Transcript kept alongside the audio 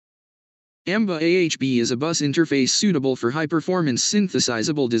Amba AHB is a bus interface suitable for high-performance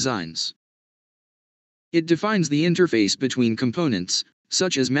synthesizable designs. It defines the interface between components,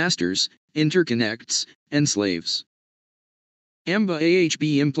 such as masters, interconnects, and slaves. Amba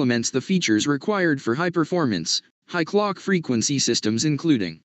AHB implements the features required for high-performance, high-clock frequency systems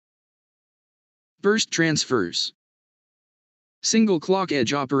including burst transfers, single clock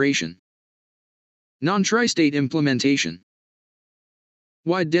edge operation, non-tri-state implementation,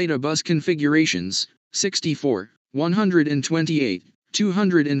 wide data bus configurations, 64, 128,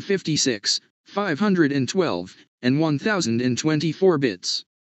 256, 512, and 1024 bits.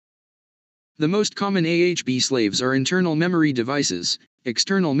 The most common AHB slaves are internal memory devices,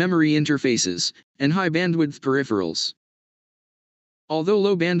 external memory interfaces, and high-bandwidth peripherals. Although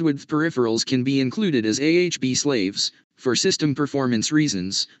low-bandwidth peripherals can be included as AHB slaves, for system performance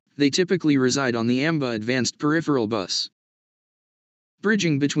reasons, they typically reside on the Amba Advanced Peripheral Bus.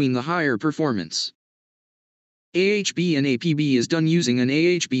 Bridging between the higher performance AHB and APB is done using an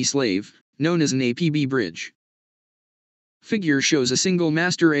AHB slave, known as an APB bridge. Figure shows a single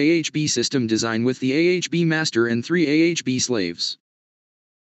master AHB system design with the AHB master and 3 AHB slaves.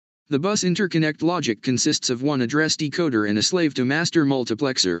 The bus interconnect logic consists of one address decoder and a slave-to-master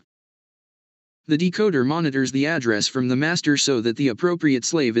multiplexer. The decoder monitors the address from the master so that the appropriate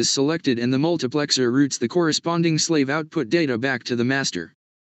slave is selected, and the multiplexer routes the corresponding slave output data back to the master.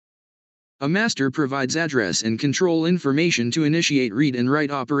 A master provides address and control information to initiate read and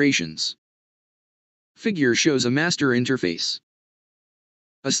write operations. Figure shows a master interface.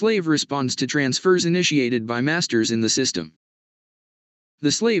 A slave responds to transfers initiated by masters in the system.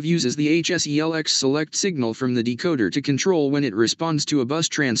 The slave uses the HSELX select signal from the decoder to control when it responds to a bus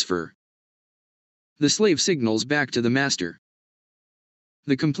transfer. The slave signals back to the master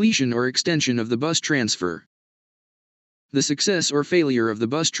the completion or extension of the bus transfer, the success or failure of the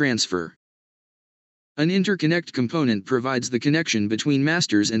bus transfer. An interconnect component provides the connection between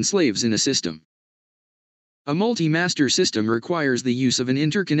masters and slaves in a system. A multi-master system requires the use of an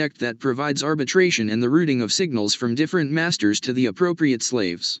interconnect that provides arbitration and the routing of signals from different masters to the appropriate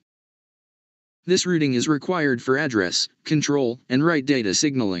slaves. This routing is required for address, control, and write data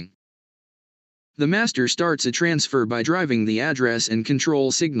signaling. The master starts a transfer by driving the address and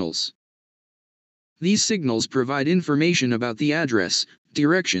control signals. These signals provide information about the address,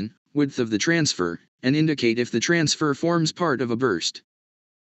 direction, width of the transfer, and indicate if the transfer forms part of a burst.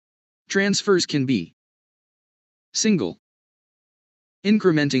 Transfers can be single,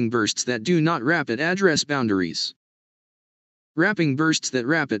 incrementing bursts that do not wrap at address boundaries, wrapping bursts that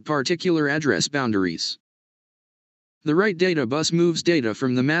wrap at particular address boundaries. The write data bus moves data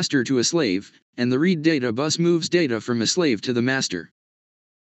from the master to a slave, and the read data bus moves data from a slave to the master.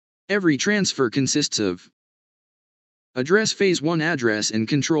 Every transfer consists of address phase 1 address and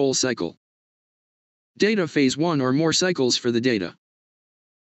control cycle, data phase 1 or more cycles for the data.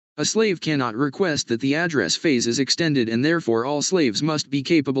 A slave cannot request that the address phase is extended, and therefore all slaves must be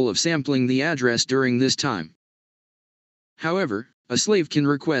capable of sampling the address during this time. However, a slave can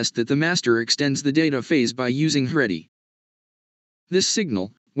request that the master extends the data phase by using ready. This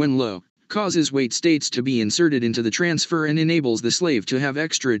signal, when low, causes wait states to be inserted into the transfer and enables the slave to have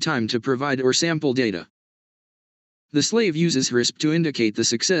extra time to provide or sample data. The slave uses RISP to indicate the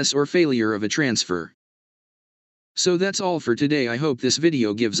success or failure of a transfer. So that's all for today. I hope this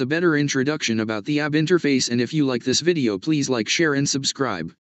video gives a better introduction about the AB interface, and if you like this video, please like, share and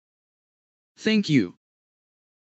subscribe. Thank you.